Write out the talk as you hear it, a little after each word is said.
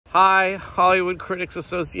Hi, Hollywood Critics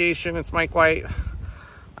Association. It's Mike White.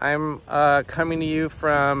 I'm coming to you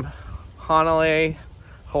from Honolulu,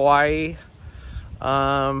 Hawaii.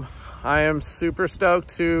 I am super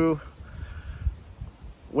stoked to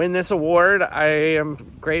win this award. I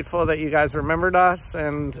am grateful that you guys remembered us,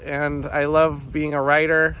 and I love being a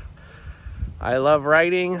writer. I love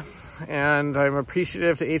writing, and I'm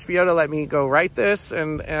appreciative to HBO to let me go write this,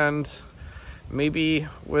 and maybe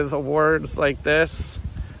with awards like this,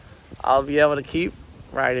 I'll be able to keep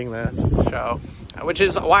writing this show, which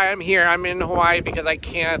is why I'm here. I'm in Hawaii because I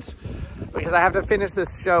have to finish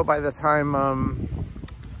this show by the time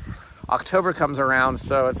October comes around,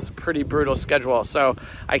 so it's a pretty brutal schedule. So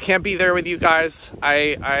I can't be there with you guys.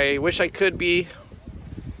 I wish I could be,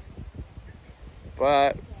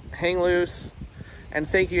 but hang loose. And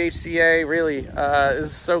thank you, HCA. Really, this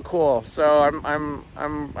is so cool. So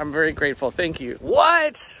I'm very grateful. Thank you.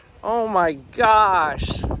 What? Oh my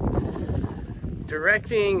gosh!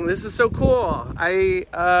 Directing. This is so cool.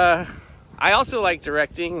 I also like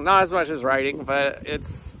directing, not as much as writing, but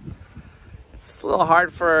it's a little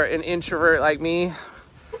hard for an introvert like me,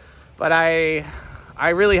 but I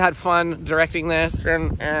really had fun directing this,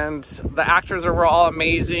 and the actors were all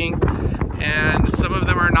amazing, and some of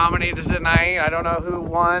them are nominated tonight. I don't know who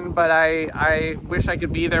won, but I wish I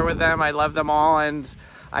could be there with them. I love them all, and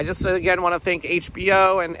I just again want to thank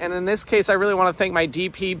HBO, and in this case I really want to thank my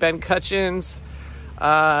DP Ben Cutchins,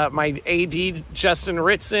 my AD Justin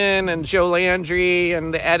Ritson, and Joe Landry,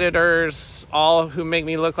 and the editors, all who make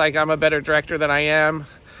me look like I'm a better director than I am,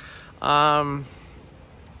 and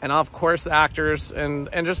of course the actors, and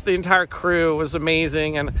just the entire crew was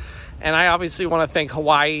amazing. And I obviously want to thank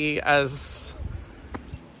Hawaii as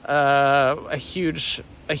a huge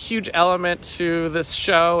element to this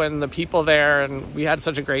show, and the people there, and we had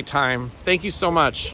such a great time. Thank you so much.